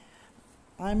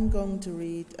I'm going to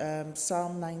read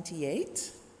Psalm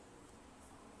 98.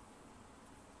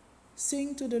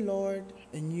 Sing to the Lord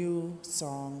a new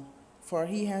song, for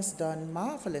he has done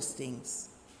marvelous things.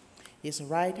 His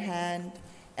right hand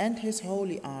and his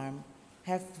holy arm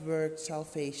have worked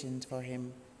salvation for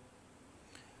him.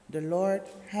 The Lord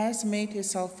has made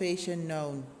his salvation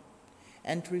known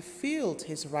and revealed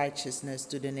his righteousness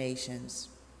to the nations.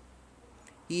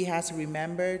 He has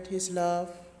remembered his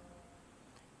love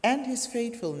and his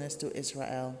faithfulness to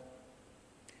Israel.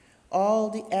 All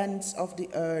the ends of the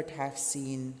earth have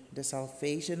seen the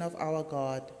salvation of our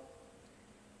God.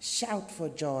 Shout for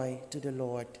joy to the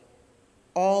Lord.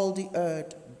 All the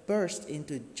earth burst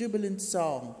into jubilant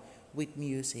song with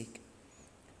music.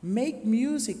 Make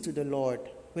music to the Lord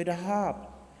with a harp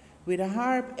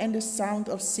and the sound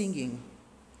of singing,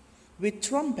 with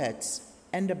trumpets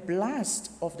and the blast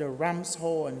of the ram's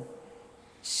horn.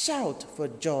 Shout for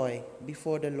joy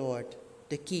before the Lord,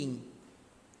 the King.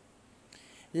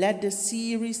 Let the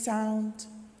sea resound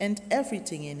and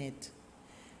everything in it,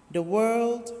 the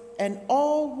world and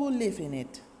all who live in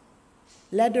it.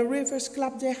 Let the rivers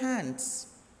clap their hands.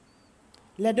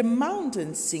 Let the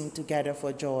mountains sing together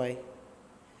for joy.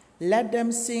 Let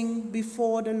them sing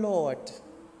before the Lord.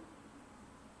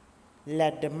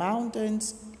 Let the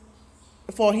mountains,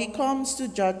 for he comes to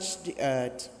judge the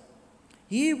earth.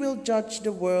 He will judge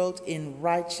the world in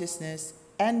righteousness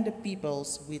and the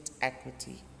peoples with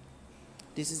equity.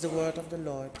 This is the word of the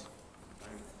Lord.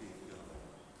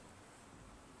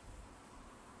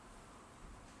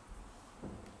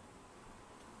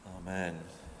 Amen.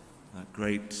 That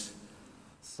great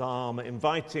psalm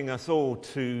inviting us all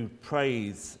to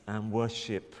praise and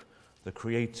worship the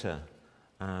Creator,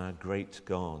 our great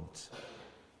God.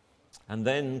 And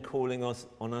then calling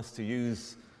on us to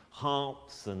use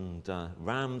harps and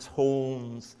ram's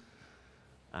horns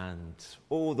and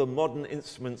all the modern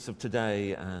instruments of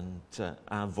today and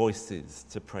our voices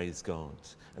to praise God.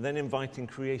 And then inviting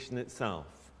creation itself,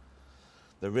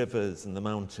 the rivers and the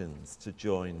mountains, to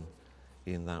join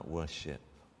in that worship.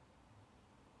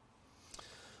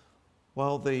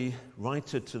 While the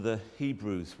writer to the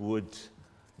Hebrews would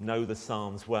know the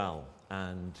Psalms well,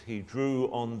 and he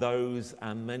drew on those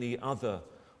and many other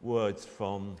words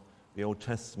from the Old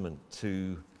Testament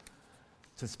to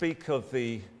speak of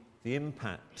the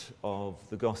impact of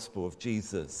the gospel of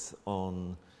Jesus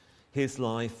on his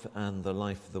life and the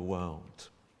life of the world.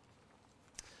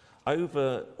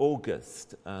 Over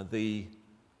August, the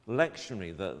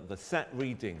lectionary, the set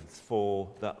readings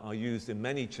that are used in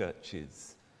many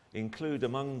churches, include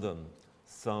among them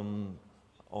some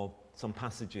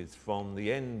passages from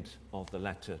the end of the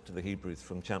letter to the Hebrews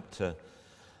from chapter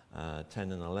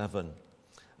 10 and 11,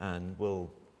 and we'll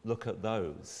look at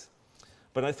those.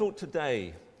 But I thought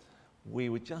today we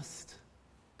would just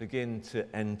begin to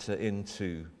enter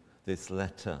into this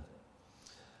letter.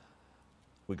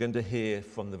 We're going to hear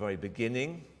from the very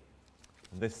beginning,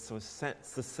 and this sort of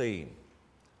sets the scene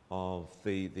of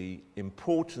the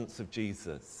importance of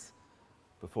Jesus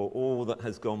before all that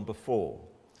has gone before,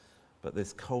 but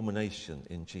this culmination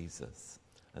in Jesus.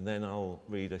 And then I'll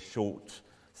read a short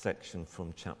section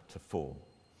from chapter 4.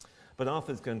 But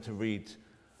Arthur's going to read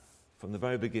from the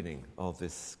very beginning of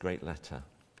this great letter.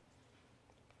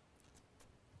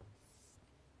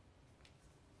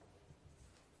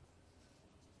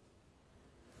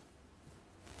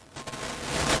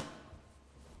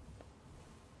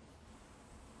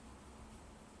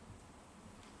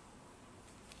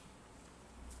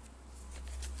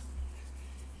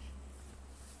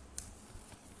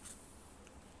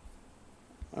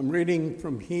 I'm reading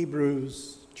from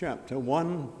Hebrews chapter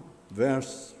 1,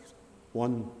 verse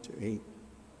 1 to 8.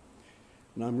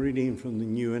 And I'm reading from the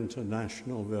New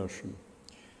International Version.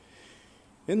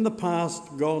 In the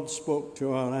past, God spoke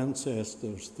to our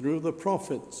ancestors through the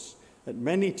prophets at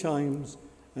many times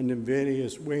and in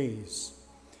various ways.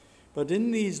 But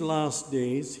in these last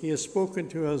days, he has spoken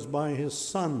to us by his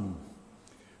Son,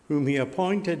 whom he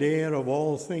appointed heir of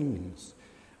all things,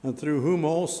 and through whom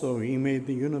also he made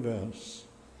the universe.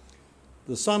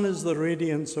 The Son is the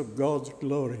radiance of God's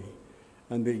glory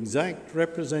and the exact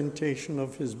representation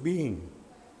of his being,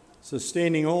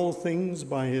 sustaining all things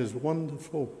by his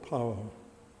wonderful power.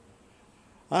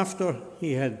 After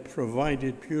he had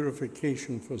provided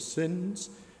purification for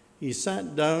sins, he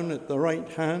sat down at the right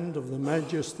hand of the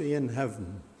Majesty in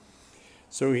heaven.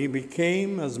 So he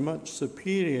became as much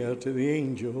superior to the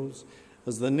angels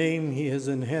as the name he has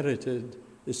inherited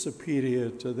is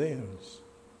superior to theirs.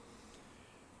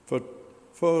 For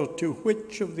to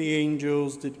which of the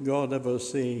angels did God ever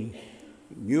say,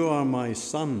 "You are my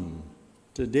son,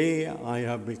 today I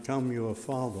have become your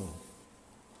father"?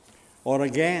 Or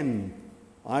again,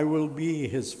 I will be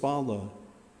his father,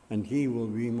 and he will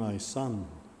be my son.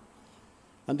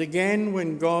 And again,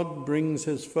 when God brings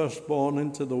his firstborn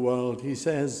into the world, he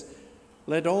says,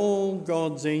 let all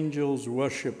God's angels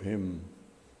worship him.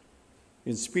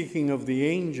 In speaking of the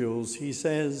angels, he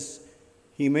says,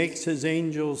 he makes his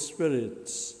angels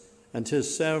spirits and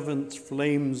his servants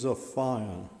flames of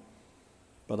fire.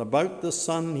 But about the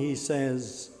Son, he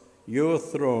says, your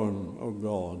throne, O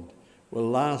God, will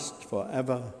last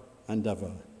forever and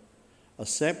ever. A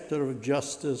scepter of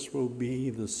justice will be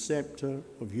the scepter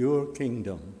of your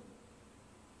kingdom.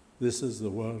 This is the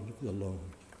word of the Lord.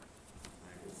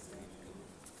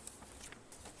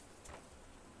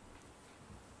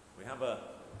 We have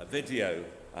a video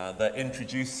that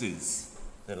introduces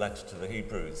the letter to the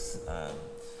Hebrews,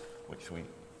 which we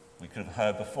could have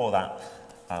heard before that.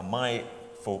 My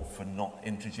fault for not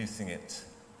introducing it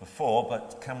before,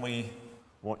 but can we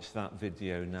watch that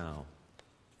video now?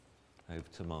 Over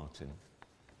to Martin.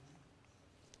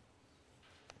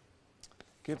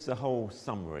 Gives a whole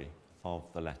summary of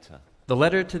the letter. The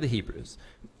letter to the Hebrews.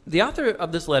 The author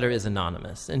of this letter is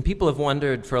anonymous, and people have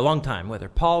wondered for a long time whether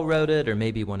Paul wrote it or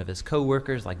maybe one of his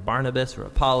co-workers like Barnabas or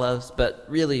Apollos, but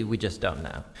really we just don't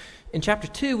know. In chapter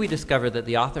 2, we discover that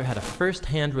the author had a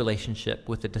first-hand relationship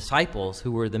with the disciples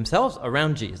who were themselves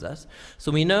around Jesus,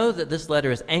 so we know that this letter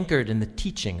is anchored in the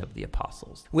teaching of the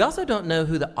apostles. We also don't know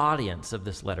who the audience of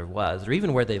this letter was, or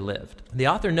even where they lived. The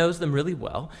author knows them really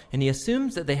well, and he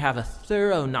assumes that they have a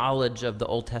thorough knowledge of the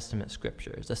Old Testament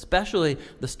scriptures, especially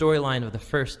the storyline of the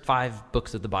first 5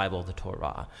 books of the Bible, the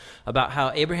Torah, about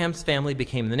how Abraham's family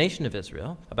became the nation of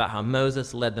Israel, about how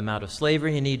Moses led them out of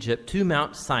slavery in Egypt to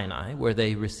Mount Sinai, where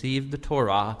they received the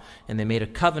Torah, and they made a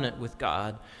covenant with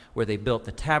God, where they built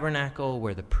the tabernacle,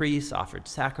 where the priests offered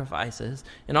sacrifices,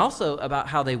 and also about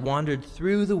how they wandered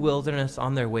through the wilderness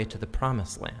on their way to the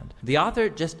promised land. The author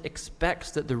just expects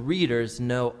that the readers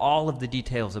know all of the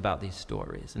details about these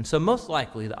stories, and so most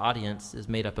likely the audience is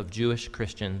made up of Jewish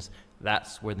Christians.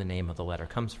 That's where the name of the letter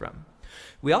comes from.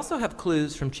 We also have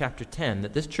clues from chapter 10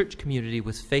 that this church community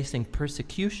was facing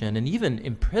persecution and even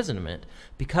imprisonment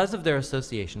because of their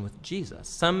association with Jesus.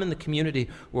 Some in the community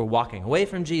were walking away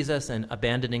from Jesus and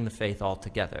abandoning the faith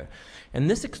altogether. And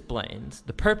this explains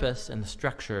the purpose and the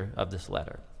structure of this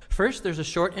letter. First, there's a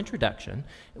short introduction,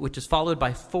 which is followed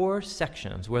by 4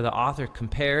 sections where the author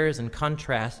compares and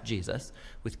contrasts Jesus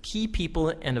with key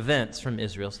people and events from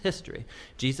Israel's history.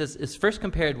 Jesus is first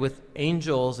compared with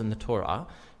angels in the Torah,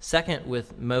 second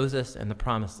with Moses and the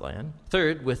Promised Land,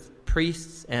 third with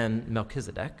priests and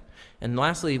Melchizedek, and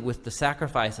lastly with the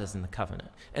sacrifices and the covenant.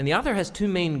 And the author has 2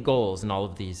 main goals in all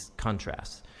of these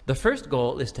contrasts. The first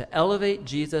goal is to elevate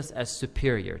Jesus as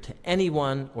superior to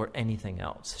anyone or anything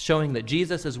else, showing that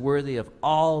Jesus is worthy of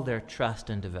all their trust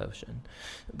and devotion.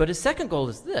 But his second goal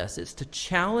is this: it's to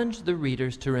challenge the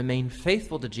readers to remain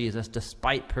faithful to Jesus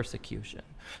despite persecution.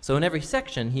 So in every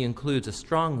section, he includes a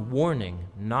strong warning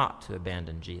not to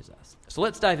abandon Jesus. So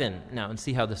let's dive in now and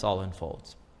see how this all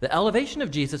unfolds. The elevation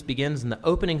of Jesus begins in the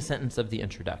opening sentence of the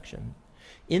introduction.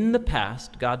 In the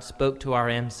past, God spoke to our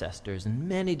ancestors in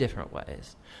many different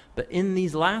ways, but in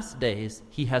these last days,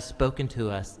 he has spoken to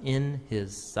us in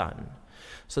his Son.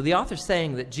 So the author's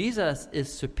saying that Jesus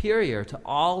is superior to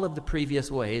all of the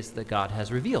previous ways that God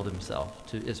has revealed himself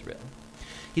to Israel.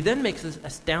 He then makes this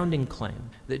astounding claim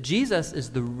that Jesus is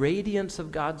the radiance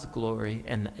of God's glory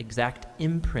and the exact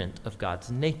imprint of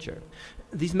God's nature.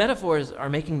 These metaphors are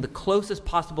making the closest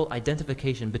possible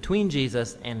identification between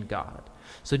Jesus and God.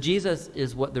 So Jesus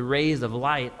is what the rays of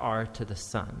light are to the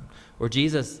sun, or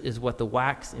Jesus is what the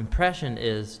wax impression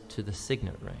is to the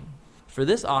signet ring. For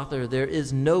this author, there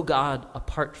is no God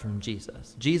apart from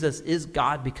Jesus. Jesus is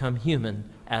God become human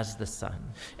as the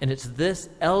Son. And it's this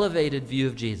elevated view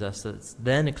of Jesus that's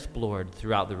then explored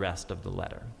throughout the rest of the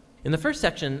letter. In the first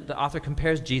section, the author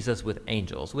compares Jesus with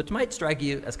angels, which might strike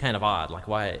you as kind of odd, like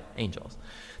why angels?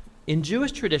 In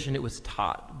Jewish tradition, it was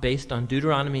taught, based on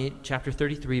Deuteronomy chapter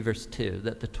 33, verse 2,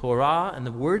 that the Torah and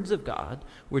the words of God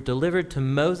were delivered to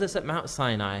Moses at Mount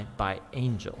Sinai by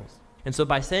angels. And so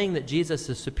by saying that Jesus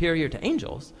is superior to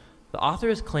angels, the author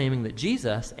is claiming that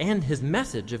Jesus and his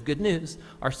message of good news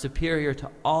are superior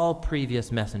to all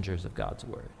previous messengers of God's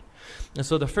word. And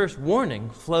so the first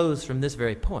warning flows from this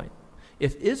very point.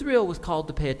 If Israel was called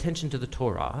to pay attention to the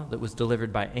Torah that was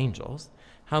delivered by angels,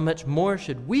 how much more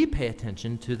should we pay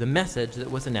attention to the message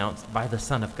that was announced by the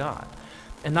Son of God?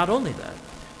 And not only that,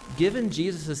 given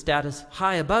Jesus' status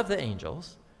high above the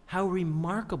angels, how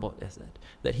remarkable is it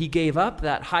that he gave up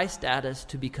that high status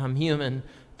to become human,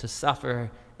 to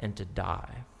suffer, and to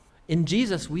die? In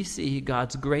Jesus, we see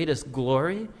God's greatest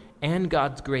glory and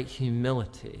God's great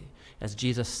humility as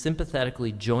Jesus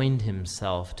sympathetically joined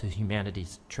himself to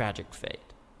humanity's tragic fate.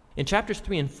 In chapters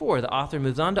 3 and 4, the author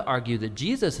moves on to argue that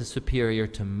Jesus is superior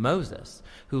to Moses,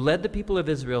 who led the people of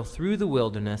Israel through the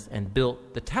wilderness and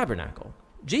built the tabernacle.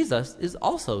 Jesus is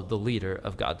also the leader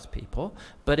of God's people,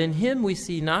 but in him we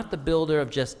see not the builder of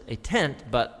just a tent,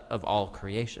 but of all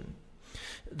creation.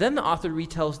 Then the author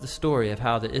retells the story of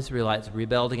how the Israelites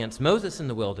rebelled against Moses in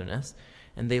the wilderness,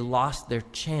 and they lost their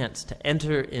chance to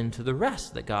enter into the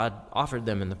rest that God offered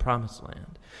them in the promised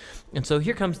land. And so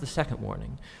here comes the second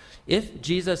warning. If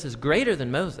Jesus is greater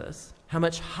than Moses, how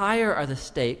much higher are the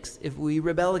stakes if we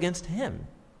rebel against him?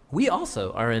 We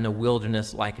also are in a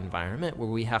wilderness-like environment where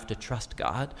we have to trust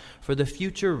God for the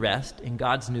future rest in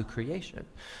God's new creation.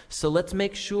 So let's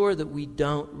make sure that we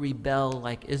don't rebel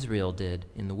like Israel did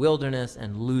in the wilderness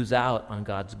and lose out on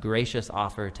God's gracious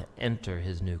offer to enter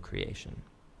his new creation.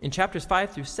 In chapters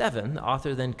 5 through 7, the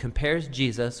author then compares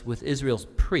Jesus with Israel's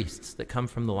priests that come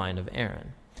from the line of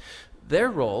Aaron. Their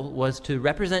role was to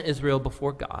represent Israel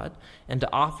before God and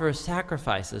to offer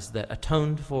sacrifices that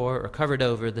atoned for or covered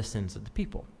over the sins of the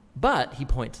people. But, he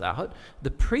points out,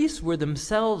 the priests were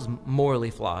themselves morally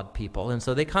flawed people, and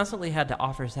so they constantly had to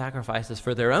offer sacrifices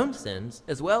for their own sins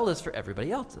as well as for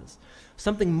everybody else's.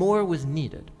 Something more was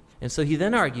needed. And so he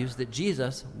then argues that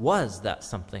Jesus was that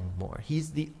something more.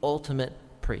 He's the ultimate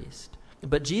priest.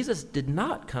 But Jesus did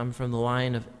not come from the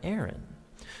line of Aaron.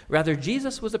 Rather,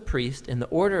 Jesus was a priest in the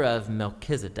order of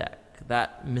Melchizedek,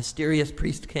 that mysterious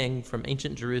priest king from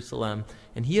ancient Jerusalem,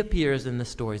 and he appears in the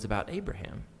stories about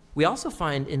Abraham. We also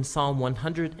find in Psalm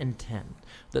 110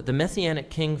 that the Messianic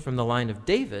king from the line of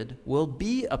David will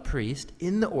be a priest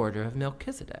in the order of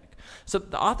Melchizedek. So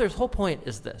the author's whole point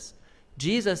is this.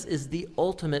 Jesus is the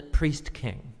ultimate priest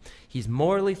king. He's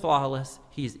morally flawless,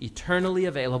 he's eternally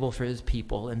available for his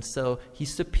people, and so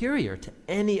he's superior to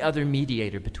any other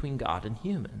mediator between God and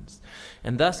humans.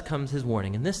 And thus comes his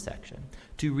warning in this section.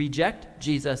 To reject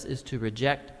Jesus is to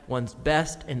reject one's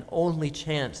best and only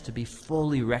chance to be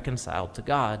fully reconciled to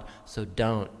God, so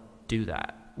don't do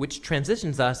that. Which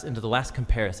transitions us into the last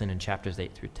comparison in chapters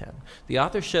 8 through 10. The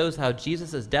author shows how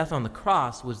Jesus' death on the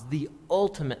cross was the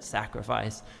ultimate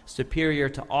sacrifice, superior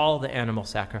to all the animal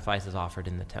sacrifices offered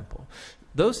in the temple.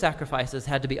 Those sacrifices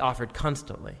had to be offered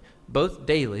constantly, both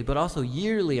daily, but also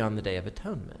yearly on the Day of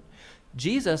Atonement.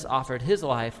 Jesus offered his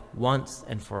life once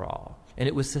and for all, and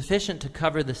it was sufficient to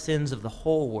cover the sins of the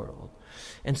whole world.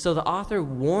 And so the author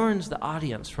warns the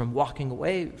audience from walking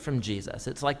away from Jesus.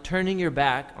 It's like turning your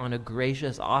back on a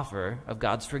gracious offer of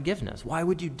God's forgiveness. Why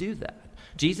would you do that?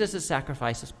 Jesus'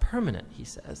 sacrifice is permanent, he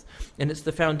says, and it's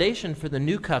the foundation for the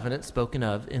new covenant spoken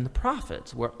of in the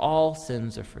prophets, where all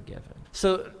sins are forgiven.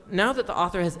 So now that the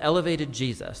author has elevated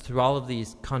Jesus through all of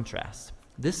these contrasts,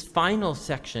 this final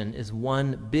section is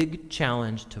one big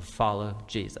challenge to follow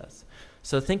Jesus.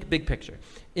 So think big picture.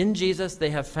 In Jesus, they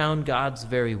have found God's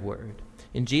very word.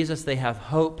 In Jesus, they have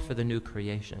hope for the new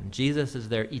creation. Jesus is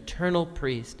their eternal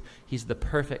priest. He's the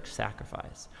perfect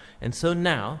sacrifice. And so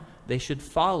now they should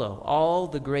follow all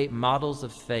the great models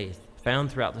of faith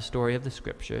found throughout the story of the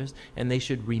scriptures, and they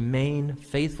should remain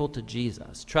faithful to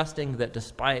Jesus, trusting that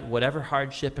despite whatever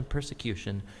hardship and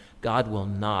persecution, God will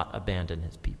not abandon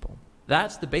his people.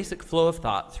 That's the basic flow of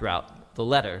thought throughout the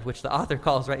letter, which the author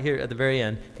calls right here at the very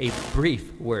end a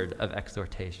brief word of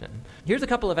exhortation. Here's a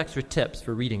couple of extra tips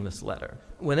for reading this letter.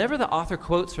 Whenever the author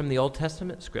quotes from the Old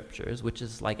Testament scriptures, which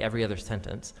is like every other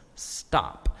sentence,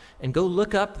 stop and go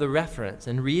look up the reference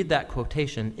and read that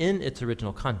quotation in its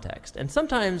original context. And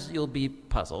sometimes you'll be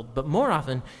puzzled, but more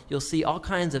often you'll see all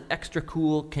kinds of extra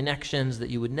cool connections that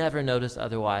you would never notice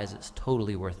otherwise. It's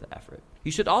totally worth the effort.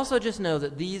 You should also just know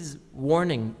that these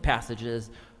warning passages,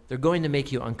 they're going to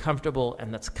make you uncomfortable,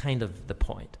 and that's kind of the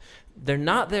point. They're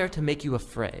not there to make you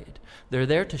afraid. They're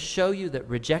there to show you that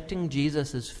rejecting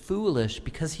Jesus is foolish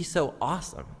because he's so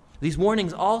awesome. These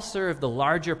warnings all serve the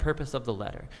larger purpose of the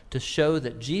letter, to show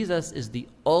that Jesus is the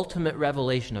ultimate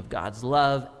revelation of God's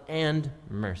love and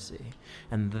mercy.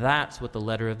 And that's what the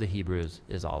letter of the Hebrews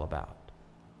is all about.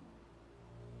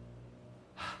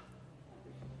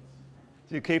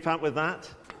 Do you keep up with that?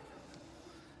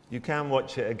 You can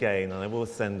watch it again, and I will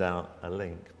send out a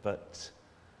link, but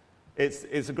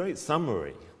it's a great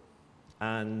summary,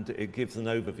 and it gives an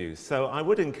overview. So I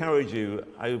would encourage you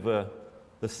over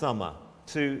the summer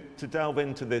to delve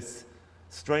into this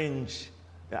strange,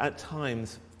 at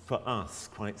times for us,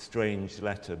 quite strange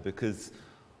letter, because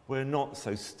we're not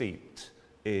so steeped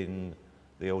in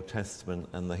the Old Testament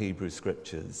and the Hebrew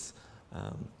Scriptures.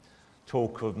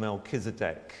 Talk of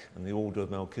Melchizedek and the order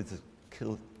of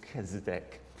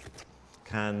Melchizedek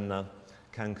can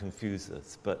confuse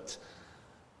us, but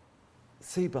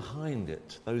see behind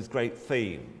it those great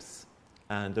themes,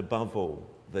 and above all,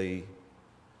 the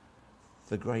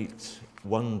great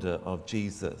wonder of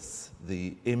Jesus,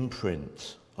 the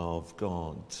imprint of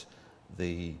God,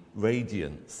 the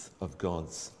radiance of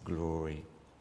God's glory.